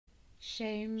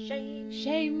Shame, Shame,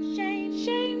 shame, shame,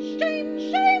 shame, shame,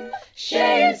 shame,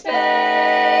 shame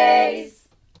space.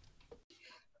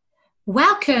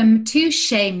 Welcome to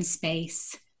Shame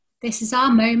Space. This is our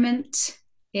moment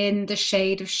in the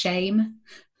shade of shame,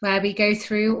 where we go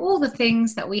through all the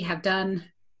things that we have done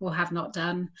or have not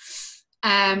done.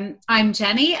 I'm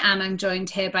Jenny, and I'm joined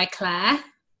here by Claire,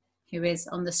 who is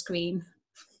on the screen.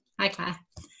 Hi, Claire.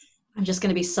 I'm just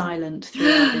going to be silent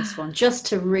throughout this one, just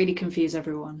to really confuse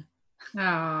everyone.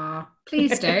 Oh,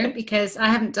 please don't, because I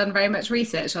haven't done very much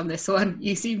research on this one.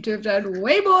 You seem to have done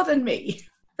way more than me.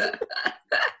 All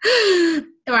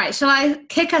right, shall I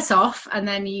kick us off, and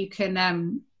then you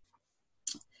can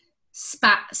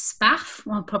spaff?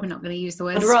 Well, I'm probably not going to use the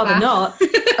word I'd rather not.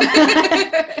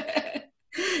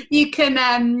 You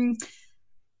can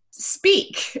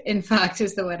speak, in fact,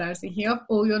 is the word I was thinking of,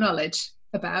 all your knowledge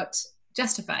about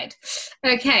Justified.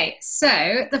 Okay,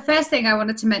 so the first thing I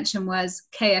wanted to mention was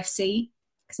KFC,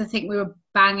 because I think we were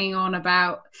banging on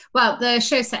about, well, the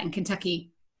show's set in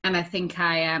Kentucky, and I think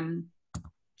I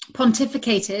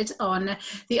pontificated on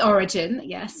the origin,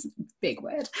 yes, big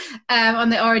word, on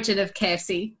the origin of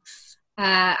KFC.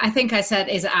 I think I said,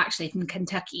 is it actually from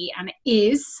Kentucky? And it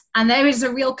is, and there is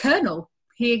a real colonel.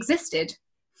 He existed.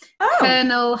 Oh.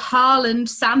 Colonel Harland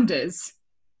Sanders.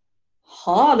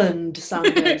 Harland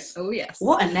Sanders. Oh, yes.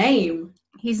 What a name.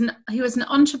 He was an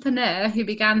entrepreneur who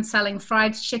began selling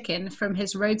fried chicken from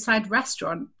his roadside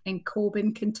restaurant in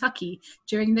Corbin, Kentucky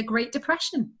during the Great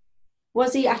Depression.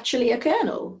 Was he actually a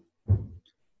colonel?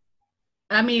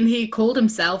 I mean, he called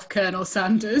himself Colonel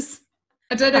Sanders.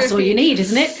 I don't know. That's all you need,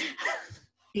 isn't it?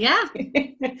 Yeah.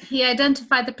 He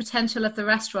identified the potential of the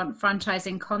restaurant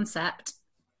franchising concept,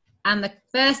 and the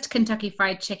first Kentucky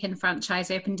Fried Chicken franchise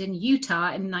opened in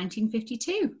Utah in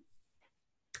 1952.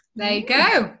 There you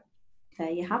go.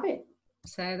 There you have it.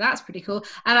 So that's pretty cool.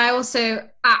 And I also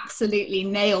absolutely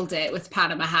nailed it with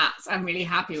Panama hats. I'm really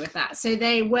happy with that. So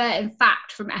they were, in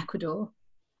fact, from Ecuador.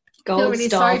 Gold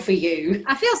star for you.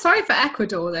 I feel sorry for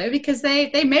Ecuador, though, because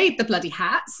they made the bloody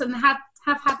hats and have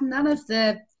had none of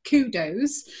the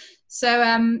kudos.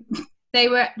 So they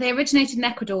originated in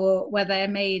Ecuador, where they're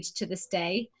made to this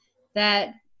day.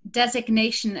 Their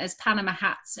designation as Panama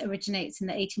hats originates in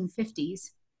the 1850s,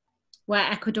 where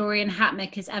Ecuadorian hat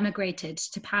makers emigrated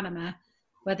to Panama,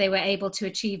 where they were able to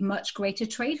achieve much greater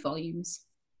trade volumes.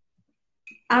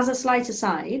 As a slight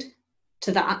aside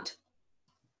to that,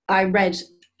 I read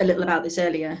a little about this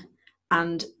earlier,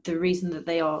 and the reason that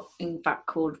they are in fact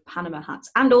called Panama hats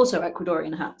and also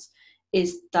Ecuadorian hats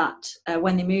is that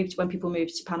when people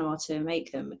moved to Panama to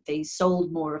make them, they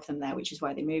sold more of them there, which is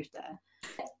why they moved there.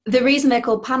 The reason they're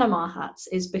called Panama hats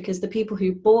is because the people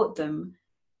who bought them,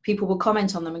 people will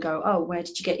comment on them and go, oh, where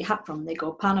did you get your hat from? They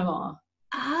go, Panama.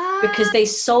 Because they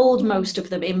sold most of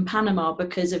them in Panama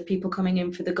because of people coming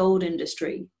in for the gold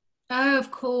industry. Oh, of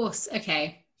course.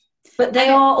 Okay. But they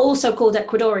are also called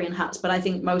Ecuadorian hats, but I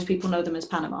think most people know them as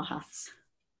Panama hats.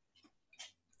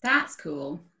 That's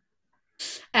cool.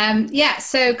 Yeah,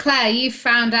 so Claire, you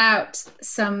found out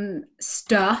some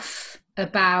stuff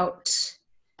about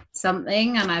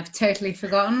something, and I've totally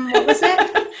forgotten. What was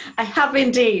it? I have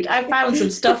indeed. I found some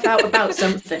stuff out about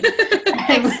something.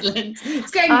 Excellent.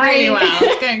 It's going really well.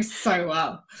 It's going so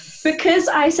well. Because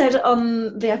I said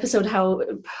on the episode how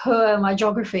poor my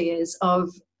geography is of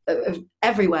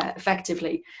everywhere,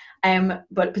 effectively,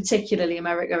 but particularly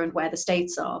America and where the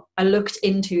states are, I looked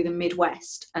into the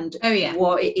Midwest and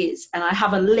what it is. And I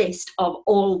have a list of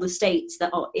all the states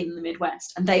that are in the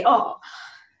Midwest. And they are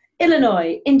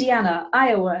Illinois, Indiana,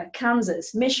 Iowa,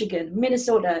 Kansas, Michigan,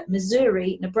 Minnesota,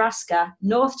 Missouri, Nebraska,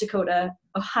 North Dakota,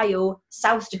 Ohio,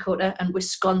 South Dakota, and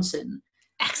Wisconsin.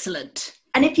 Excellent.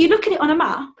 And if you look at it on a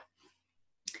map,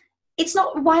 it's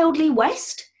not wildly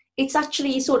west. It's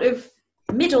actually sort of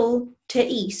middle to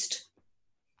east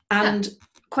and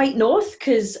quite north,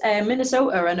 because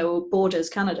Minnesota, I know, borders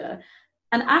Canada.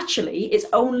 And actually, it's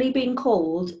only been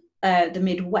called the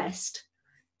Midwest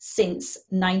since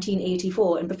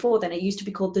 1984, and before then it used to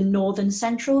be called the Northern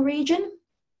Central region.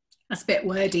 That's a bit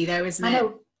wordy though, isn't it? I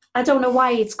know. I don't know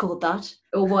why it's called that,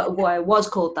 or why it was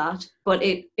called that, but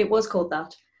it was called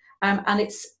that. And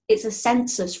it's a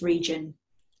census region.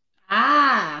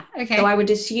 Ah, okay. So I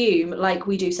would assume, like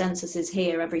we do censuses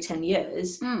here every 10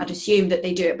 years, I'd assume that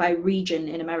they do it by region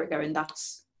in America, and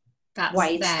that's why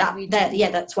it's that.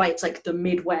 Yeah, that's why it's like the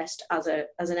Midwest as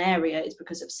an area is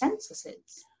because of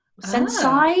censuses.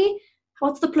 Censi?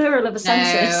 What's the plural of a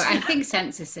census? No, I think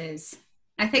censuses.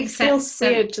 I think it feels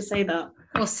weird to say that.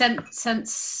 Or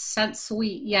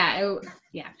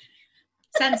yeah,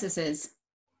 censuses.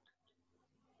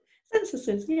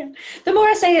 Censuses, yeah. The more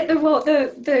I say it,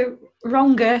 the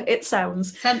wronger it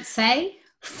sounds. Sensei?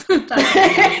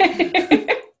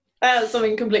 That's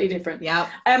something completely different. Yeah.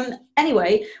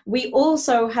 Anyway, we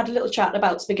also had a little chat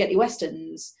about spaghetti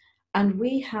westerns, and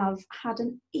we have had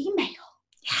an email.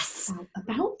 Yes.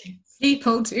 About this.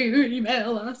 People do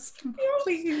email us,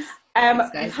 please.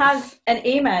 We've had an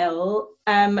email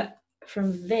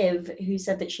from Viv, who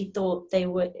said that she thought they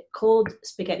were called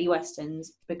spaghetti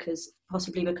westerns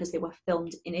possibly because they were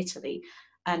filmed in Italy.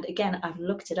 And again, I've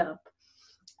looked it up,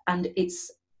 and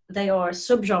they are a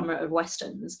subgenre of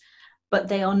westerns, but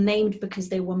they are named because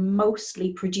they were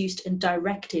mostly produced and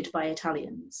directed by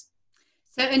Italians.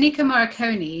 So Ennio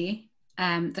Morricone,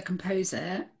 the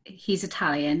composer, he's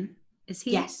Italian, is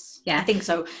he? Yes, yeah, I think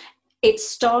so. It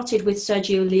started with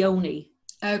Sergio Leone.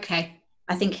 Okay.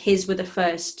 I think his were the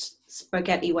first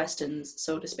spaghetti westerns,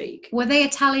 so to speak. Were they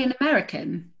Italian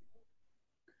American?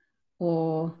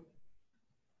 Or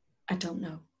I don't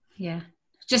know. Yeah.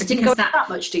 Just didn't because go into that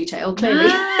much detail, clearly.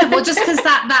 Well, just because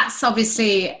that's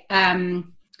obviously a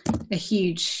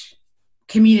huge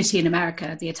community in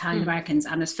America, the Italian Americans,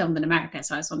 and it's filmed in America.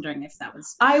 So I was wondering if that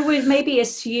was. I would maybe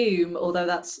assume, although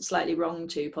that's slightly wrong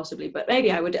too, possibly, but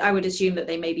maybe I would assume that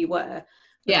they maybe were,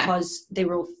 because they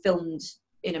were all filmed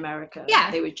in America.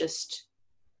 Yeah, they were just.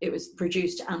 It was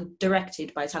produced and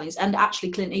directed by Italians, and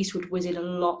actually Clint Eastwood was in a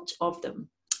lot of them.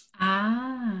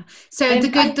 Ah, so The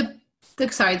Good,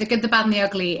 the Bad, and the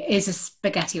Ugly is a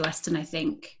spaghetti western, I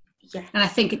think. Yeah, and I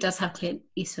think it does have Clint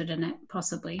Eastwood in it,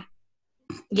 possibly.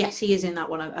 Yes, he is in that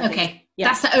one. I think. Yeah.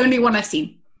 That's the only one I've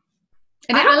seen.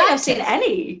 And I don't think I've seen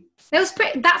any.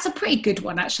 That's a pretty good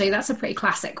one, actually. That's a pretty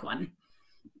classic one.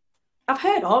 I've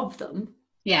heard of them.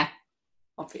 Yeah,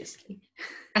 obviously.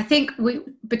 I think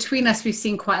between us, we've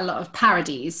seen quite a lot of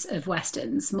parodies of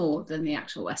westerns more than the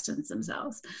actual westerns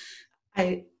themselves.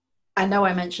 I know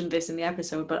I mentioned this in the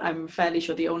episode, but I'm fairly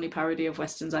sure the only parody of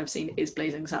westerns I've seen is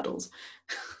Blazing Saddles.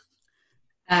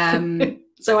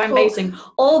 So I'm basing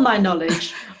all my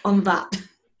knowledge on that.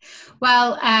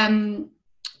 Well,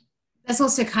 there's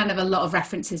also kind of a lot of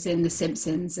references in The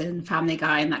Simpsons and Family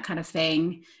Guy and that kind of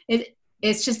thing.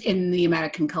 It's just in the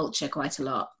American culture quite a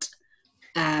lot.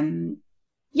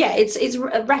 Yeah, it's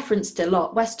referenced a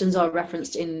lot. Westerns are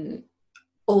referenced in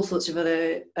all sorts of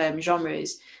other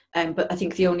genres, but I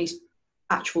think the only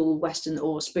actual Western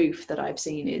or spoof that I've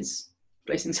seen is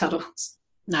Blazing Saddles.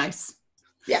 Nice.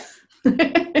 Yeah.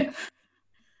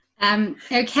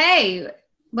 Okay.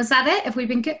 Was that it? Have we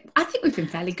been good? I think we've been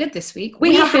fairly good this week.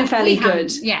 We have been fairly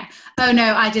good. Yeah. Oh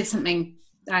no, I did something.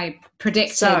 I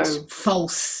predicted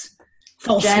false.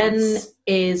 Jen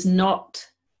is not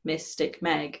Mystic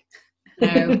Meg.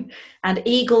 No. And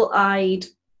eagle-eyed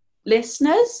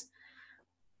listeners,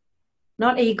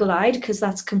 not eagle-eyed because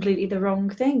that's completely the wrong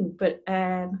thing, but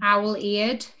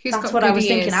owl-eared. That's what I was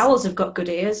thinking. Owls have got good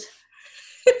ears.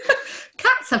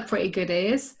 Cats have pretty good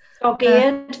ears.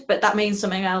 Dog-eared, but that means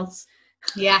something else.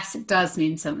 Yes, it does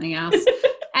mean something else.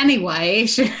 Anyway,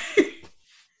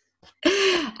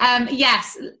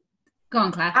 yes. Go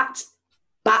on, Claire.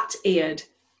 Bat-eared.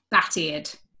 Bat-eared.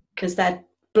 Because they're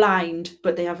blind,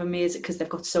 but they have amazing, because they've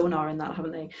got sonar in that,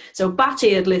 haven't they? So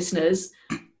bat-eared listeners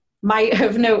might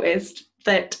have noticed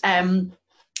that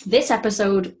this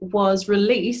episode was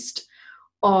released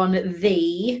on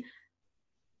the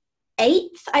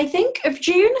 8th, I think, of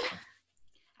June.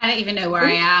 I don't even know where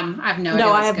I am. I have no idea.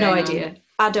 No, I have no idea.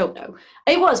 I don't know.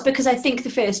 It was because I think the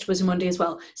 1st was a Monday as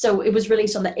well. So it was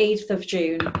released on the 8th of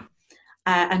June.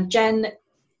 And Jen,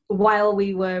 while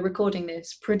we were recording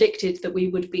this, predicted that we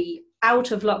would be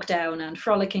out of lockdown and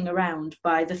frolicking around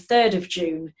by the 3rd of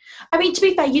June. I mean, to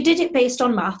be fair, you did it based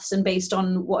on maths and based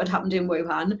on what had happened in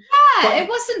Wuhan. Yeah, it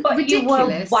wasn't ridiculous. You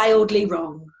were wildly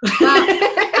wrong.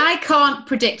 I can't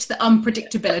predict the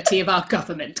unpredictability of our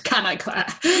government, can I, Claire?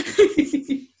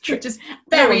 Which is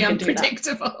very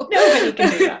unpredictable. Nobody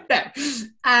can do that.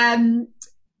 No.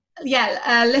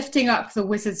 Lifting up the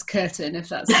wizard's curtain, if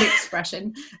that's the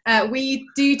expression. We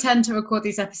do tend to record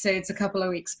these episodes a couple of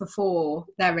weeks before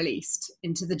they're released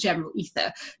into the general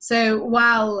ether. So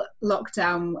while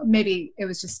lockdown, maybe it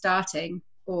was just starting,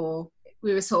 or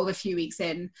we were sort of a few weeks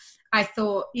in, I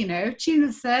thought, June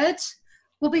the 3rd,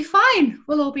 we'll be fine.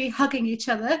 We'll all be hugging each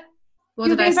other.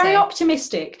 You've been very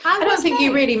optimistic. I don't think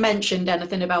you you really mentioned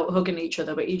anything about hugging each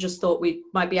other, but you just thought we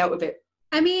might be out of it.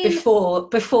 I mean,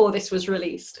 before this was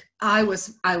released. I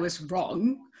was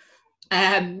wrong.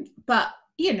 But,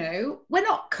 we're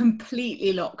not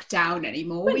completely locked down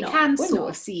anymore. We can sort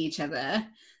of see each other.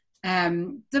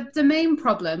 The main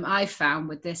problem I found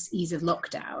with this ease of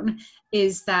lockdown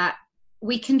is that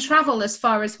we can travel as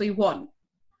far as we want,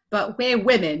 but we're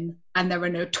women and there are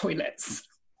no toilets.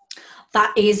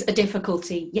 That is a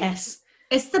difficulty, yes.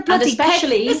 It's the bloody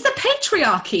it's the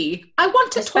patriarchy. I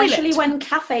want a toilet. Especially when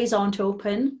cafes aren't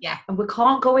open. Yeah. And we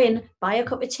can't go in, buy a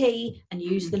cup of tea and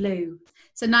use the loo.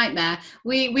 It's a nightmare.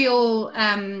 We all,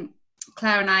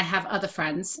 Claire and I have other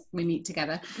friends. We meet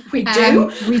together. We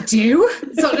do? We do.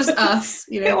 It's not just us.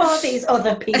 You know. Who are these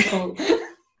other people?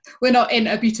 We're not in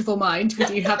A Beautiful Mind. We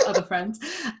do have other friends.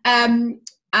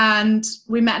 And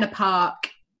we met in a park.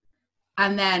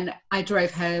 And then I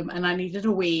drove home and I needed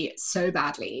a wee so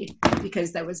badly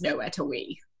because there was nowhere to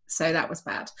wee. So that was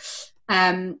bad.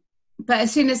 But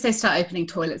as soon as they start opening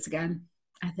toilets again,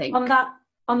 I think.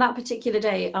 On that particular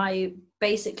day, I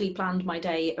basically planned my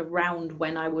day around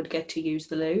when I would get to use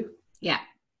the loo. Yeah.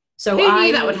 So who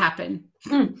knew that would happen?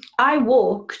 I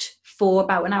walked for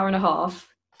about an hour and a half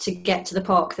to get to the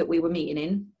park that we were meeting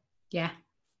in. Yeah.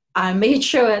 I made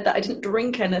sure that I didn't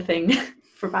drink anything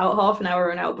for about half an hour or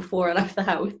an hour before I left the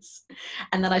house.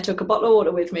 And then I took a bottle of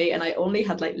water with me and I only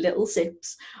had like little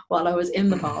sips while I was in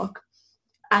the park.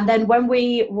 And then when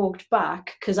we walked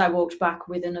back, because I walked back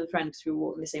with another friend because we were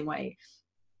walking the same way,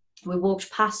 we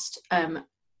walked past, I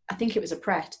think it was a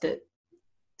Pret that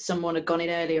someone had gone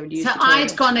in earlier and used the toilet.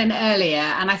 I'd gone in earlier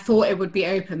and I thought it would be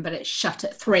open, but it shut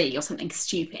at 3 or something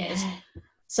stupid. Yeah.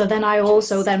 So then I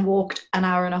also then walked an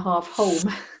hour and a half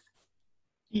home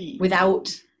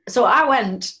without... So I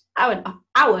went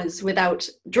hours without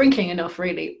drinking enough,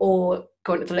 really, or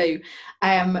going to the loo.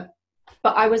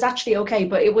 But I was actually okay.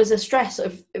 But it was just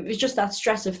that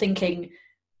stress of thinking,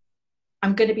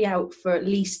 I'm going to be out for at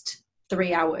least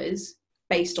 3 hours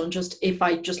based on just, if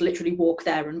I just literally walk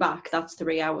there and back, that's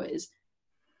 3 hours.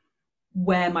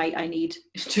 Where might I need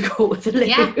to go with the loo?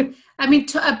 Yeah. I mean,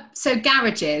 so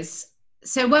garages.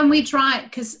 So when we drive,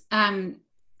 because...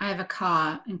 I have a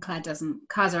car and Claire doesn't.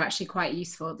 Cars are actually quite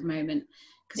useful at the moment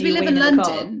because we live in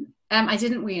London. I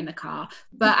didn't wee in a car,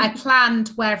 but I planned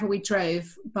wherever we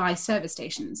drove by service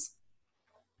stations.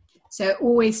 So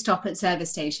always stop at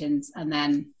service stations and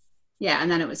then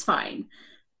it was fine.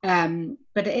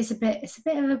 But it's a bit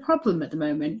of a problem at the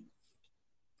moment.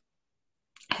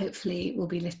 Hopefully it will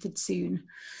be lifted soon.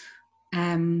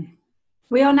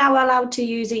 We are now allowed to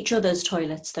use each other's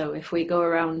toilets, though, if we go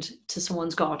around to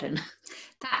someone's garden.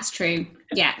 That's true.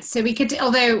 Yeah. So we could,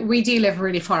 although we do live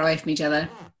really far away from each other.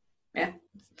 Yeah.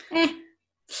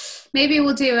 Maybe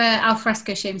we'll do a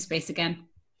alfresco shame space again.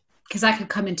 Because I could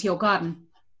come into your garden.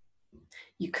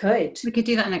 You could. We could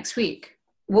do that next week.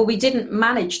 Well, we didn't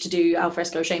manage to do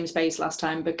alfresco shame space last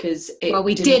time because it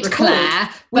we did, record. Claire.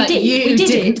 We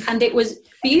did, and it was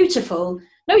beautiful.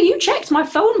 No, you checked. My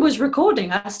phone was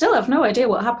recording. I still have no idea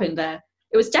what happened there.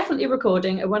 It was definitely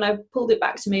recording, and when I pulled it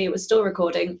back to me, it was still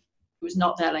recording. It was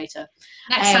not there later.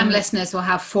 Next time, listeners will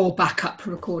have 4 backup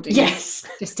recordings. Yes.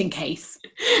 Just in case.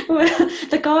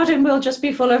 The garden will just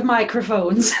be full of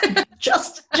microphones.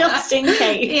 just in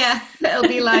case. Yeah. It'll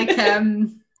be like...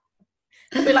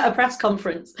 It'll be like a press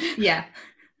conference. Yeah.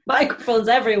 Microphones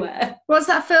everywhere. What's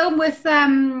that film with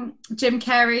Jim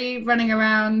Carrey running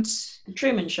around? The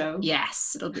Truman Show.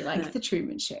 Yes. It'll be like The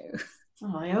Truman Show.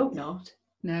 Oh, I hope not.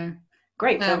 No.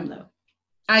 Great film, though.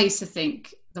 I used to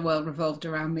think the world revolved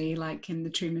around me, like in The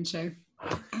Truman Show.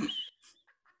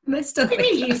 I still think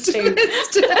you used to.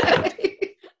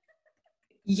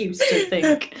 Used to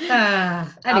think.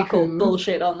 I'll call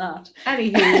bullshit on that.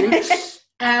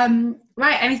 Anywho.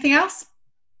 Right, anything else?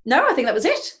 No, I think that was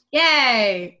it.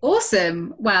 Yay.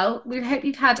 Awesome. Well, we hope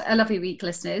you've had a lovely week,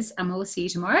 listeners, and we'll see you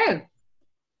tomorrow.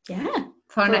 Yeah.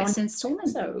 For our next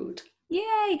installment. Episode.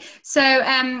 Yay.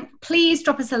 So please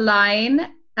drop us a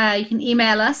line. You can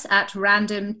email us at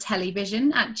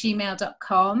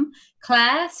randomtelevision@gmail.com.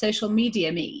 Claire, social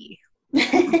media me.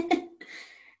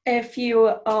 If you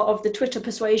are of the Twitter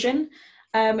persuasion,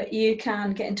 you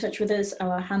can get in touch with us.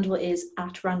 Our handle is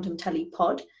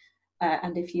 @randomtelepod.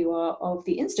 And if you are of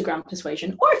the Instagram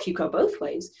persuasion, or if you go both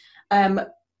ways,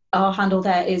 our handle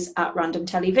there is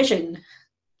 @randomtelevision.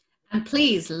 And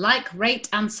please like, rate,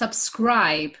 and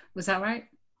subscribe. Was that right?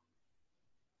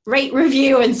 Rate,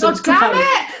 review, and subscribe. Oh, damn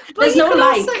it! There's no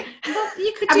like.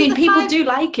 You could I mean, people do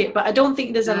like it, but I don't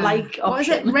think there's a like option. What is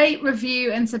it? Rate,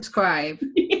 review, and subscribe.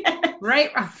 Yes.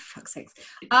 Rate, oh, for fuck's sake.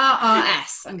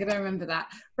 RRS. I'm going to remember that.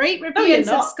 Rate, review, and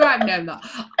subscribe. No, I'm not.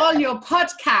 On your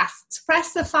podcast.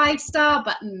 Press the 5-star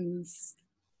buttons.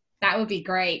 That would be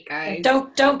great, guys.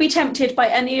 Don't be tempted by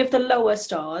any of the lower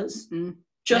stars. Mm-hmm.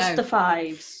 Just the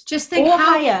 5s. Just think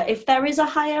higher. If there is a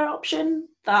higher option,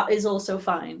 that is also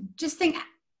fine. Just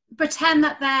pretend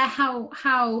that they're how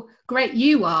great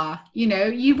you are. You know,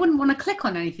 you wouldn't want to click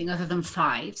on anything other than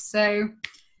 5. So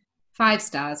 5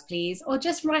 stars, please. Or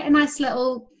just write a nice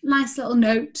little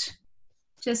note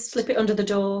Just Slip it under the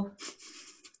door.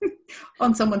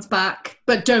 on someone's back,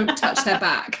 but don't touch their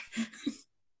back.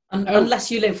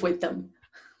 Unless you live with them.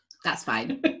 That's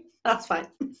fine. That's fine.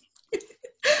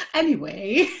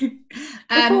 Anyway.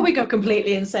 Before we go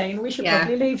completely insane, we should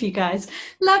probably leave you guys.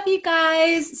 Love you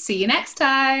guys. See you next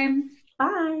time.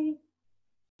 Bye.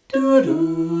 Do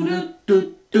do do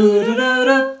do do do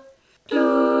do.